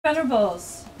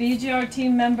Venerables, BGR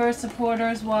team members,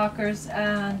 supporters, walkers,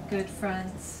 and good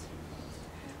friends.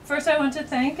 First, I want to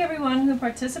thank everyone who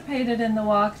participated in the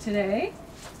walk today,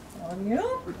 all of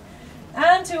you,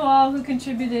 and to all who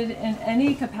contributed in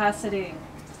any capacity,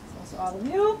 also all of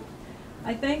you.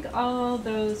 I thank all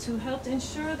those who helped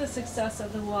ensure the success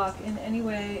of the walk in any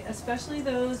way, especially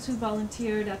those who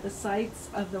volunteered at the sites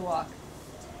of the walk.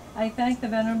 I thank the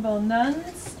Venerable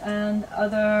nuns and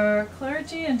other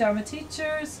clergy and Dharma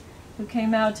teachers who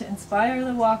came out to inspire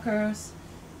the walkers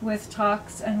with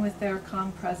talks and with their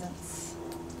calm presence.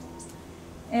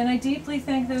 And I deeply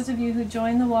thank those of you who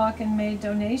joined the walk and made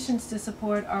donations to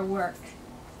support our work.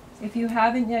 If you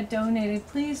haven't yet donated,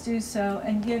 please do so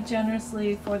and give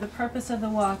generously, for the purpose of the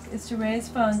walk is to raise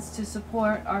funds to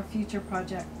support our future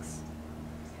projects.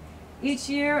 Each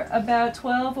year, about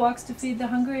 12 Walks to Feed the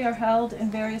Hungry are held in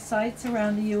various sites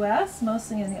around the U.S.,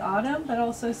 mostly in the autumn, but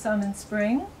also some in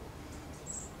spring.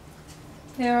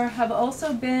 There have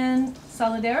also been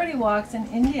solidarity walks in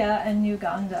India and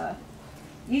Uganda.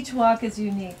 Each walk is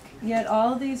unique, yet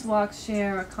all these walks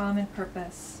share a common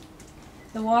purpose.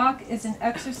 The walk is an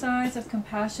exercise of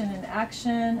compassion and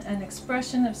action, an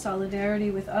expression of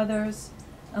solidarity with others,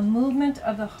 a movement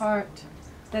of the heart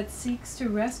that seeks to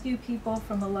rescue people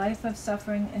from a life of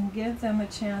suffering and give them a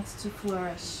chance to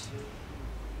flourish.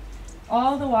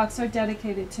 All the walks are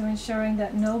dedicated to ensuring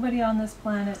that nobody on this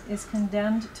planet is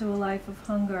condemned to a life of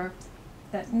hunger,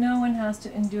 that no one has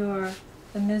to endure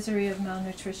the misery of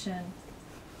malnutrition.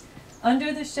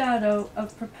 Under the shadow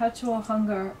of perpetual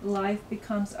hunger, life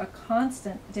becomes a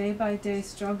constant day-by-day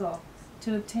struggle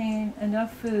to obtain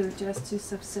enough food just to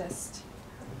subsist.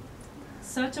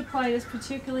 Such a plight is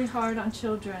particularly hard on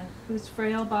children whose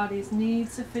frail bodies need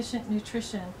sufficient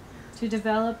nutrition to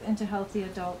develop into healthy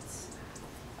adults.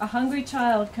 A hungry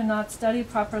child cannot study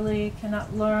properly,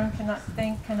 cannot learn, cannot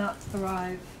think, cannot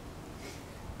thrive.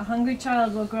 A hungry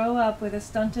child will grow up with a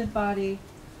stunted body,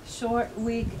 short,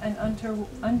 weak, and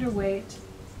underweight,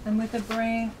 and with a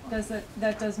brain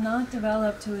that does not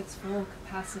develop to its full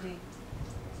capacity.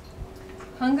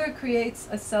 Hunger creates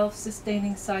a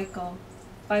self-sustaining cycle,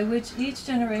 by which each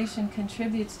generation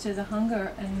contributes to the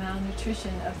hunger and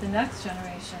malnutrition of the next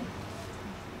generation.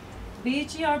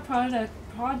 BGR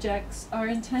projects are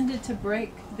intended to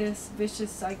break this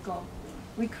vicious cycle.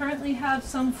 We currently have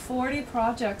some 40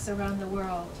 projects around the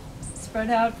world, spread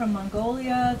out from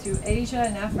Mongolia through Asia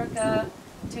and Africa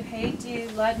to Haiti,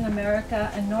 Latin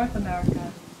America, and North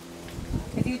America.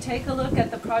 If you take a look at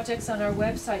the projects on our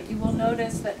website, you will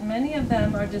notice that many of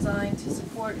them are designed to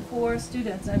support poor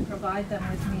students and provide them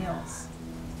with meals.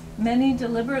 Many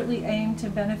deliberately aim to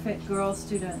benefit girl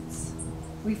students.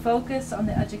 We focus on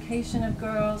the education of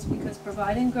girls because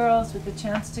providing girls with the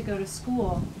chance to go to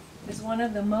school is one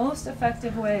of the most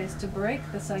effective ways to break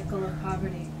the cycle of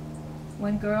poverty.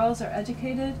 When girls are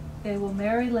educated, they will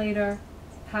marry later,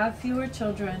 have fewer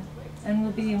children, and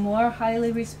will be more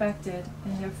highly respected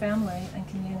in their family and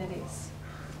communities.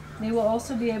 They will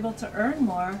also be able to earn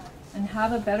more and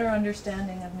have a better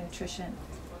understanding of nutrition.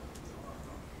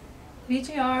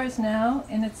 BGR is now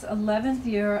in its 11th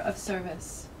year of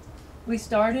service. We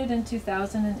started in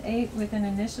 2008 with an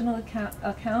initial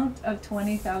account of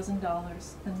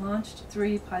 $20,000 and launched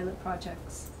 3 pilot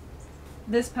projects.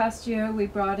 This past year, we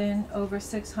brought in over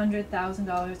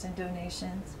 $600,000 in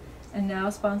donations and now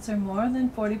sponsor more than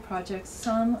 40 projects,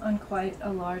 some on quite a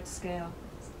large scale.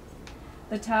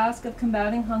 The task of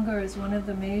combating hunger is one of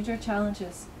the major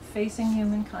challenges facing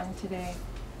humankind today,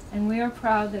 and we are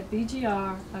proud that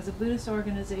BGR, as a Buddhist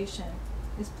organization,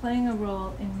 is playing a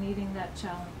role in meeting that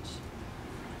challenge.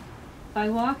 By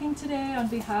walking today on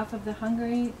behalf of the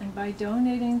hungry and by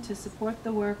donating to support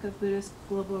the work of Buddhist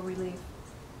Global Relief,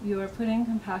 you are putting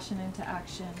compassion into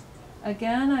action.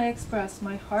 Again, I express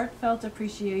my heartfelt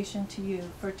appreciation to you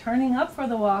for turning up for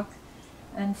the walk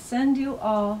and send you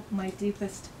all my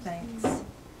deepest thanks.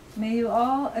 May you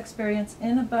all experience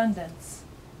in abundance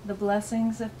the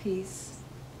blessings of peace,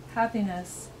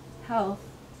 happiness, health,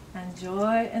 and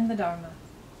joy in the Dharma.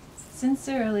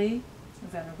 Sincerely,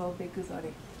 Venerable Bhikkhu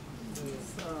Bodhi.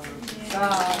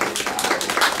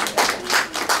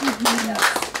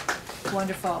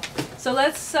 Wonderful. So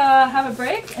let's have a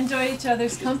break, enjoy each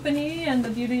other's company and the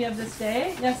beauty of this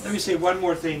day. Yes? Let me say one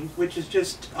more thing, which is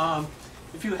just,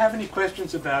 if you have any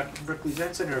questions about Berkeley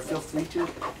Zen Center, feel free to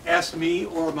ask me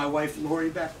or my wife Lori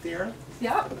back there.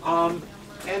 Yeah.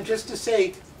 And just to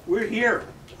say, we're here.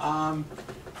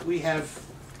 We have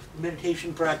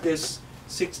meditation practice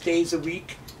 6 days a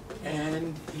week,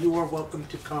 and you are welcome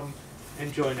to come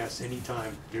and join us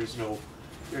anytime. There's no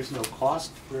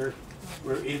cost. We're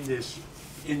in this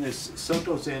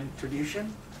Soto Zen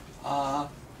tradition,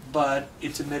 but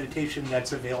it's a meditation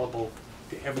that's available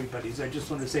to everybody. So I just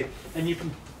want to say, and you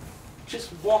can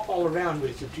just walk all around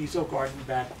with the Jizo garden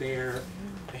back there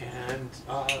and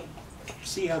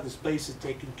see how this place is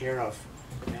taken care of.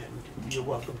 And you're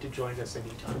welcome to join us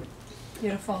anytime.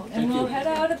 Beautiful. Thank And we'll you. head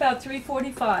out about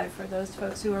 3:45 for those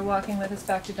folks who are walking with us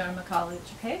back to Dharma College,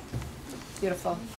 okay? Beautiful.